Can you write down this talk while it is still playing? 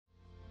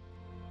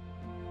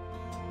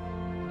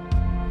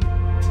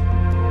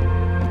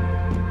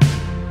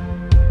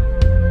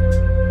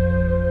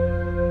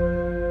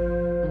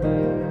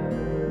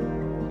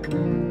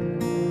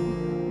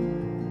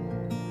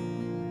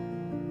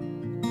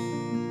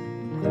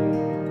Well,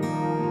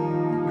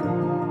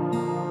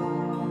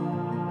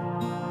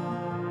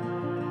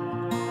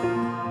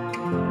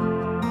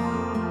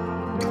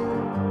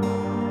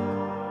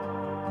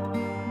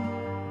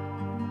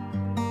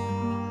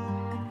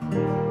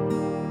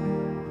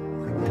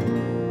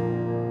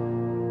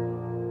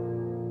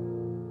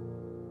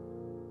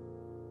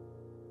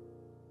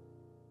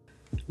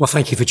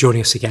 thank you for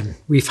joining us again.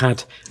 We've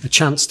had a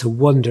chance to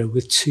wonder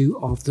with two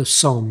of the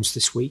Psalms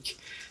this week,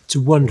 to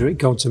wonder at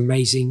God's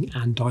amazing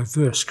and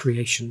diverse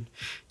creation,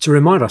 to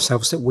remind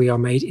ourselves that we are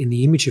made in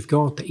the image of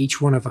God, that each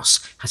one of us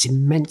has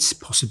immense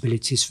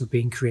possibilities for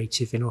being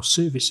creative in our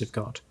service of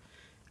God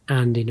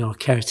and in our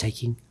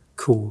caretaking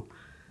call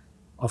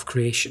of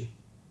creation.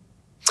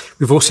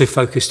 We've also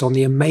focused on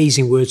the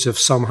amazing words of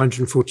Psalm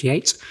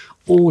 148.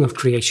 All of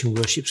creation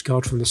worships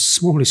God, from the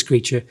smallest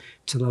creature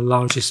to the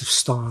largest of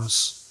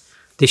stars.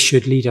 This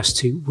should lead us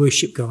to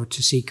worship God,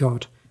 to see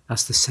God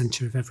as the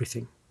centre of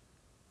everything.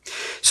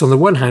 So on the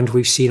one hand,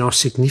 we've seen our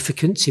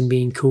significance in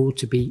being called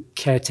to be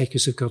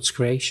caretakers of God's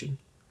creation.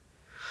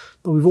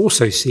 But we've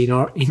also seen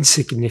our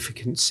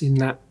insignificance in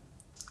that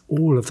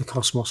all of the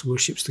cosmos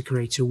worships the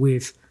Creator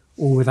with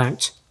or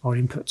without our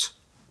input.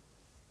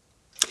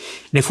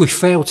 And if we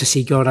fail to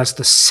see God as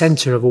the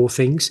centre of all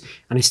things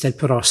and instead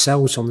put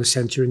ourselves on the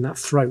centre in that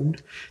throne,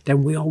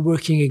 then we are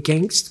working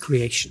against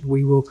creation.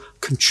 We will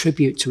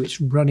contribute to its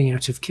running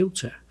out of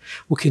kilter.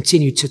 We'll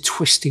continue to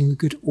twisting the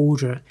good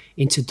order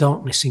into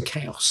darkness and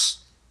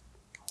chaos.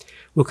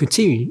 We'll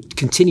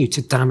continue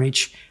to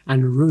damage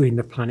and ruin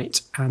the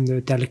planet and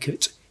the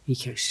delicate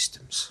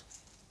ecosystems.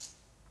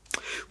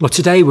 Well,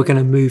 today we're going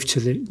to move to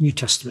the New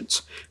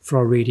Testament for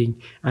our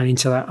reading and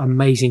into that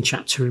amazing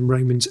chapter in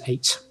Romans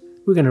 8.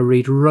 We're going to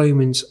read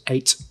Romans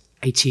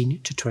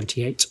 8:18 to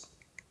 28.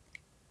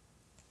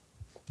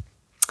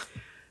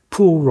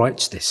 Paul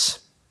writes this: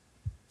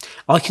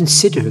 I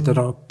consider that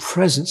our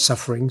present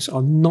sufferings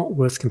are not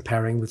worth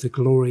comparing with the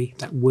glory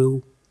that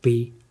will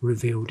be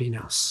revealed in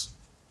us.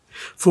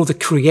 For the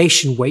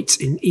creation waits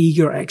in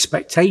eager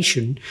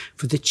expectation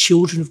for the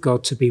children of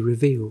God to be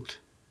revealed.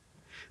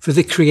 For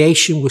the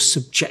creation was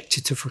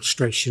subjected to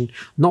frustration,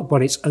 not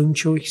by its own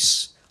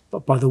choice,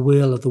 but by the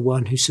will of the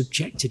one who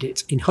subjected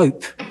it, in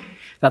hope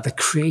that the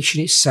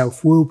creation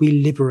itself will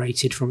be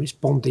liberated from its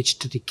bondage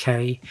to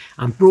decay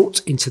and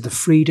brought into the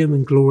freedom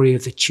and glory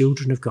of the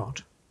children of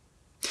God.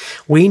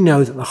 We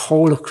know that the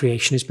whole of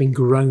creation has been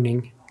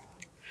groaning,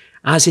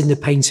 as in the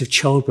pains of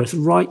childbirth,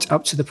 right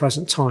up to the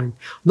present time.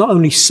 Not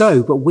only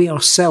so, but we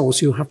ourselves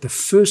who have the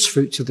first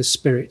fruits of the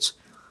Spirit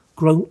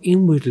groan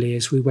inwardly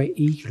as we wait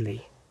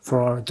eagerly for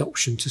our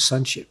adoption to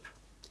sonship,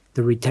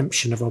 the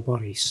redemption of our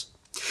bodies.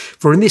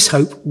 For in this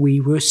hope we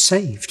were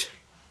saved.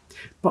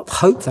 But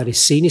hope that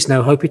is seen is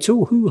no hope at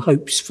all. Who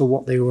hopes for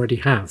what they already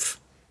have?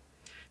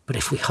 But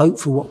if we hope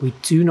for what we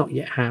do not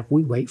yet have,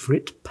 we wait for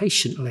it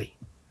patiently.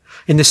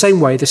 In the same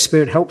way, the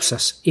Spirit helps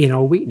us in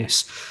our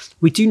weakness.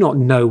 We do not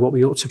know what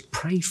we ought to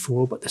pray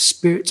for, but the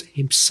Spirit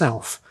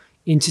himself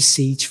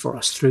intercedes for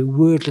us through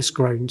wordless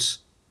groans.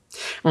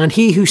 And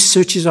he who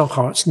searches our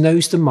hearts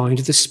knows the mind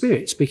of the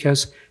Spirit,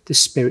 because the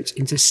Spirit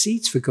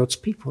intercedes for God's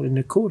people in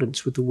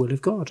accordance with the will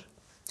of God.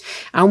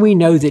 And we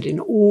know that in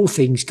all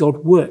things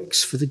God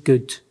works for the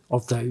good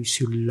of those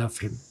who love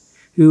him,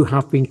 who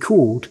have been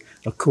called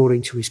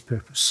according to his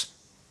purpose.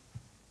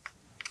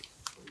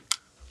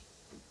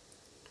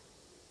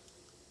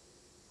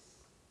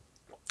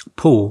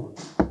 Paul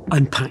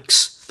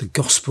unpacks the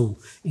gospel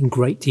in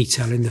great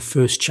detail in the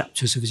first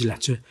chapters of his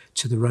letter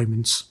to the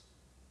Romans.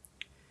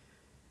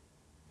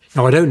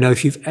 Now, I don't know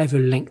if you've ever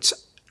linked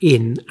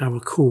in our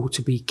call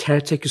to be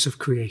caretakers of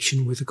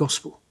creation with the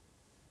gospel,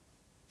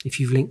 if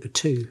you've linked the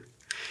two.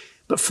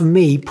 But for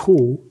me,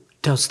 Paul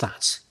does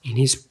that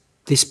in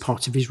this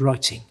part of his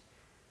writing.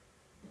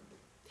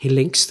 He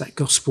links that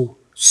gospel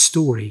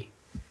story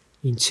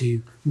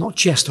into not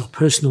just our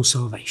personal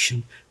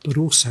salvation, but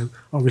also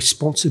our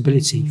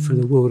responsibility for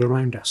the world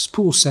around us.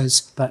 Paul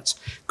says that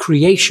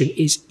creation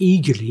is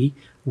eagerly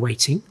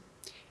waiting,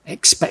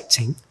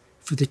 expecting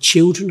for the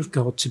children of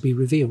God to be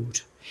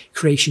revealed.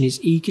 Creation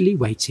is eagerly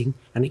waiting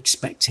and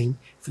expecting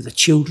for the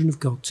children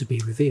of God to be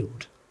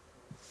revealed.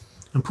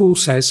 And Paul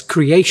says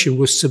creation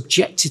was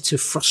subjected to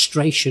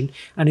frustration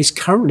and is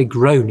currently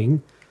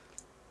groaning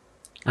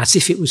as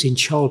if it was in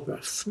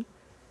childbirth,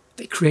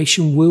 that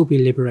creation will be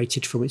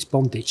liberated from its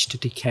bondage to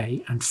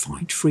decay and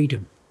find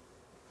freedom.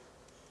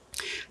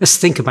 Let's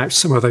think about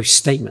some of those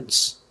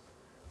statements.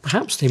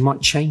 Perhaps they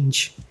might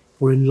change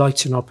or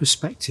enlighten our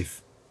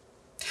perspective.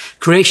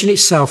 Creation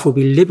itself will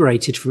be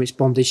liberated from its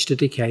bondage to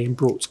decay and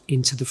brought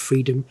into the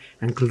freedom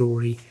and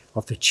glory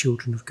of the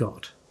children of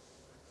God.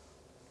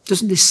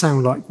 Doesn't this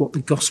sound like what the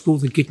gospel,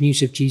 the good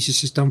news of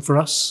Jesus, has done for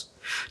us?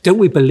 Don't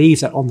we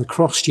believe that on the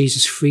cross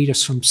Jesus freed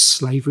us from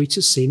slavery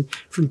to sin,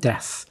 from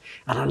death,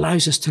 and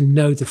allows us to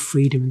know the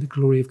freedom and the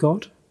glory of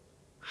God?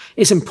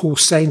 Isn't Paul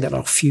saying that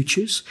our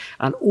futures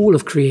and all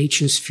of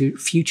creation's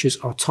futures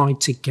are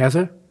tied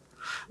together?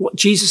 What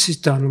Jesus has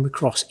done on the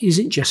cross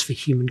isn't just for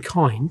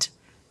humankind,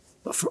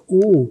 but for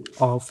all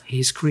of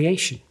his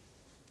creation.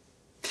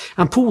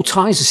 And Paul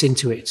ties us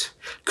into it.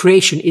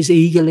 Creation is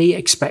eagerly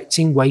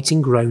expecting,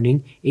 waiting,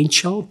 groaning in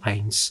child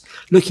pains,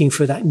 looking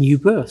for that new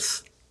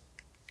birth.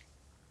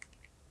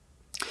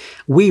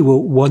 We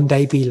will one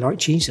day be like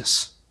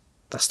Jesus.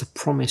 That's the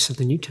promise of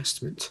the New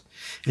Testament.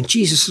 And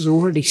Jesus has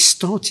already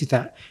started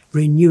that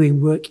renewing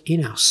work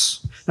in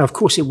us. Now, of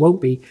course, it won't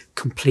be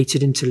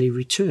completed until he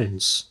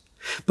returns.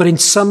 But in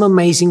some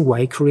amazing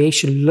way,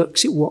 creation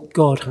looks at what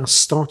God has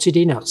started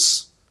in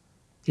us,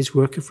 his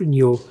work of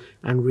renewal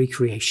and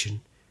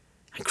recreation.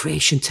 And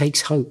creation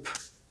takes hope.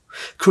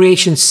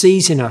 Creation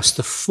sees in us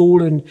the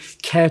fallen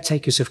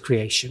caretakers of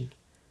creation,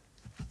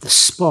 the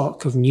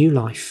spark of new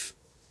life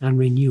and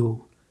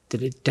renewal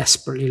that it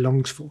desperately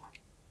longs for.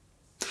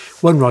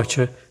 One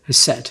writer has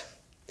said,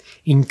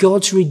 "In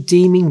God's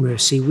redeeming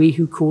mercy, we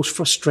who cause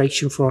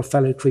frustration for our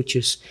fellow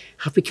creatures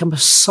have become a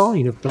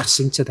sign of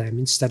blessing to them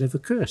instead of a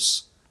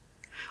curse.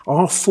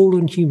 Our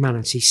fallen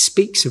humanity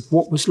speaks of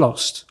what was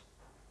lost,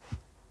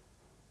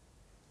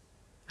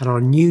 and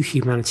our new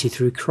humanity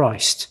through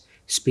Christ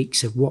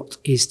speaks of what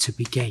is to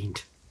be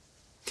gained."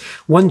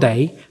 One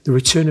day, the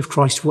return of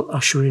Christ will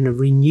usher in a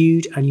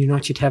renewed and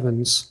united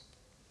heavens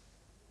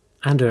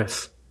and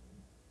earth.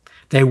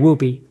 There will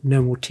be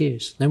no more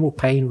tears, no more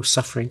pain or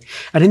suffering.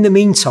 And in the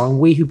meantime,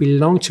 we who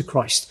belong to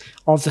Christ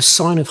are the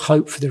sign of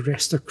hope for the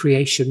rest of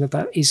creation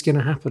that is going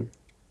to happen.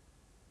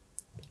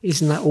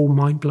 Isn't that all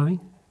mind-blowing?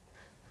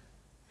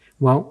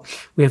 Well,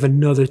 we have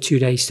another 2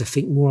 days to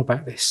think more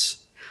about this.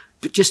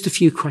 But just a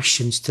few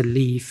questions to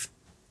leave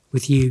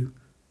with you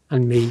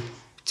and me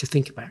to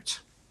think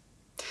about.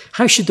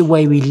 How should the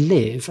way we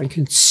live and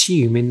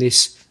consume in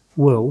this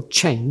world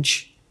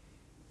change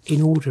in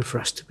order for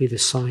us to be the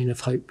sign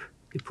of hope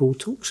that Paul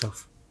talks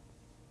of?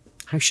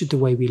 How should the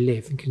way we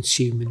live and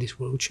consume in this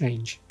world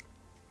change?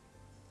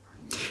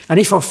 And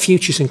if our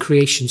futures and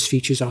creation's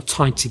futures are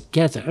tied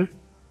together,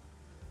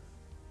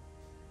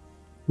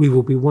 we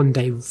will be one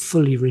day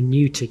fully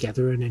renewed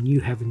together in a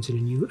new heavens and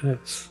a new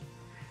earth.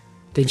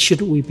 Then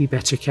shouldn't we be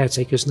better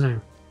caretakers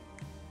now?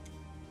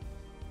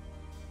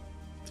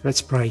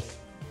 Let's pray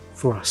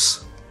for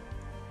us.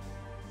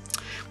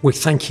 We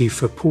thank you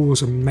for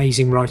Paul's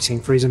amazing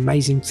writing, for his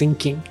amazing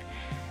thinking.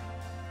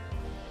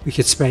 We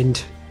could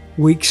spend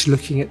weeks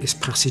looking at this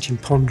passage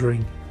and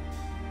pondering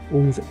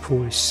all that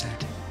Paul has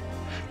said.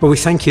 But we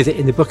thank you that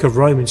in the book of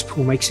Romans,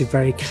 Paul makes it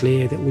very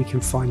clear that we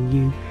can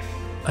find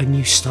a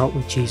new start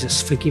with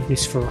Jesus,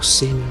 forgiveness for our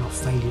sin and our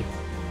failure.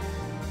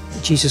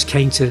 That Jesus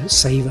came to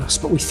save us,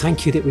 but we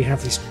thank you that we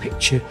have this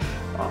picture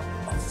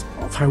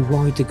of how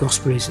wide the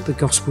gospel is, that the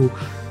gospel,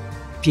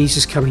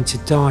 Jesus coming to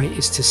die,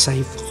 is to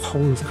save the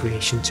whole of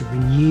creation, to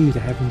renew the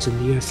heavens and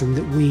the earth, and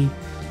that we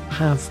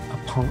have a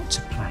part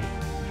to play.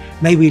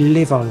 May we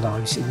live our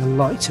lives in the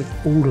light of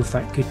all of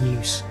that good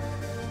news,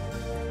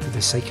 for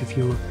the sake of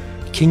your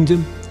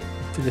kingdom,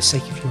 for the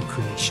sake of your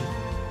creation.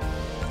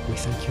 We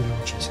thank you,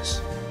 Lord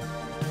Jesus.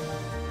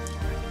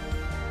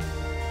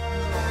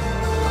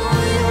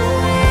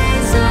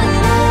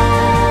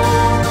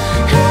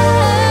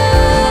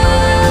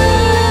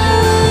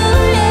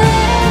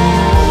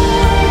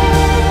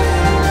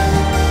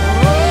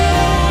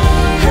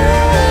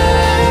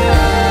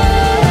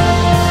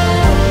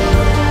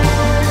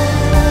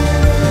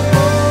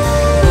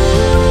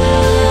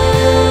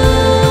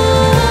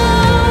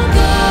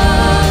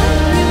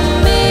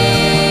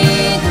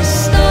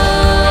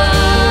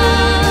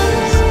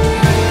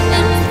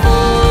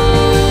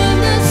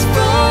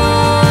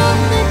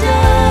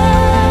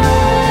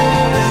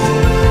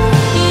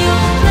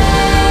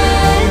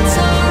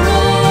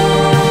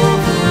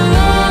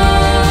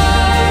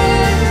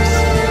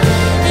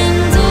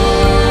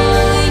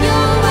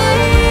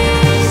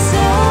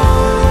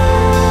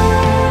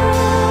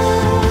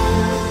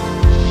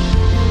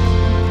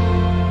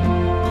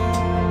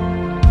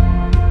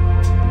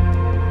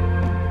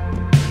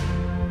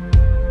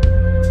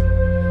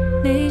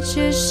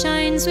 Nature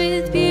shines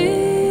with beauty,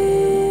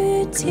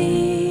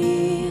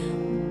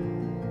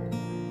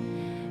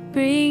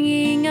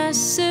 bringing us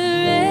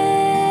surrender.